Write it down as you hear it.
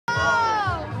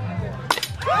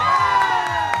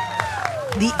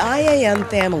The IAM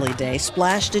Family Day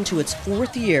splashed into its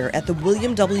fourth year at the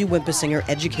William W. Winpisinger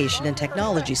Education and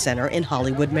Technology Center in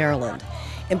Hollywood, Maryland.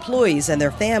 Employees and their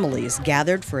families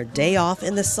gathered for a day off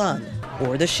in the sun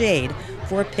or the shade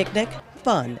for a picnic,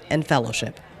 fun, and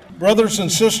fellowship. Brothers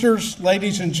and sisters,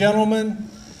 ladies and gentlemen,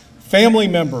 family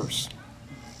members,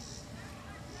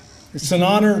 it's an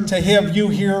honor to have you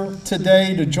here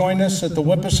today to join us at the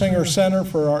Winpisinger Center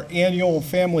for our annual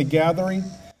family gathering.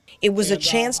 It was a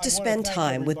chance to spend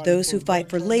time with those who fight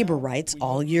for labor rights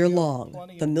all year long.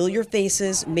 Familiar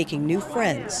faces making new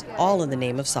friends, all in the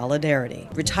name of solidarity.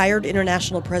 Retired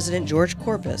International President George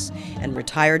Kourpias and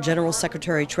retired General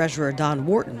Secretary-Treasurer Don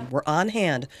Wharton were on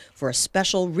hand for a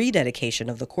special rededication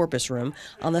of the Kourpias Room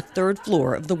on the third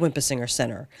floor of the Winpisinger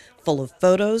Center, full of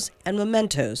photos and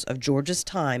mementos of George's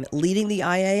time leading the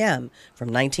IAM from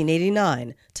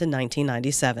 1989 to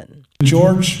 1997.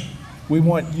 George, we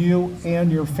want you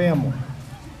and your family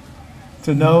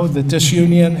to know that this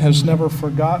union has never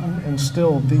forgotten and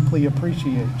still deeply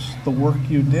appreciates the work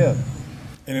you did.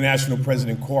 International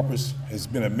President Kourpias has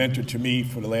been a mentor to me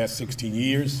for the last 16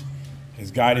 years,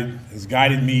 has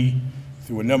guided me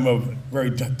through a number of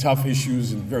very tough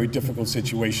issues and very difficult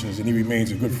situations, and he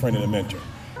remains a good friend and a mentor.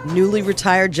 Newly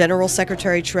retired General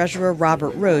Secretary-Treasurer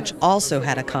Robert Roach also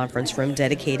had a conference room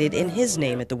dedicated in his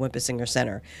name at the Winpisinger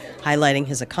Center, highlighting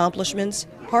his accomplishments,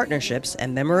 partnerships,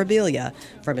 and memorabilia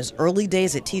from his early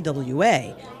days at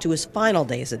TWA to his final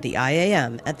days at the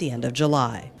IAM at the end of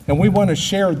July. And we want to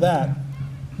share that,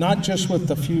 not just with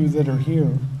the few that are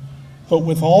here, but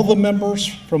with all the members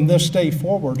from this day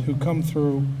forward who come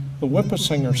through the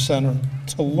Winpisinger Center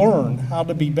to learn how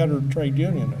to be better trade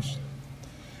unionists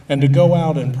and to go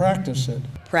out and practice it.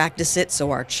 Practice it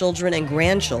so our children and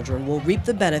grandchildren will reap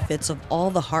the benefits of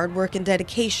all the hard work and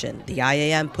dedication the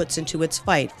IAM puts into its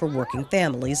fight for working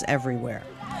families everywhere.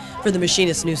 For the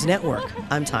Machinist News Network,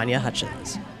 I'm Tanya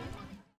Hutchins.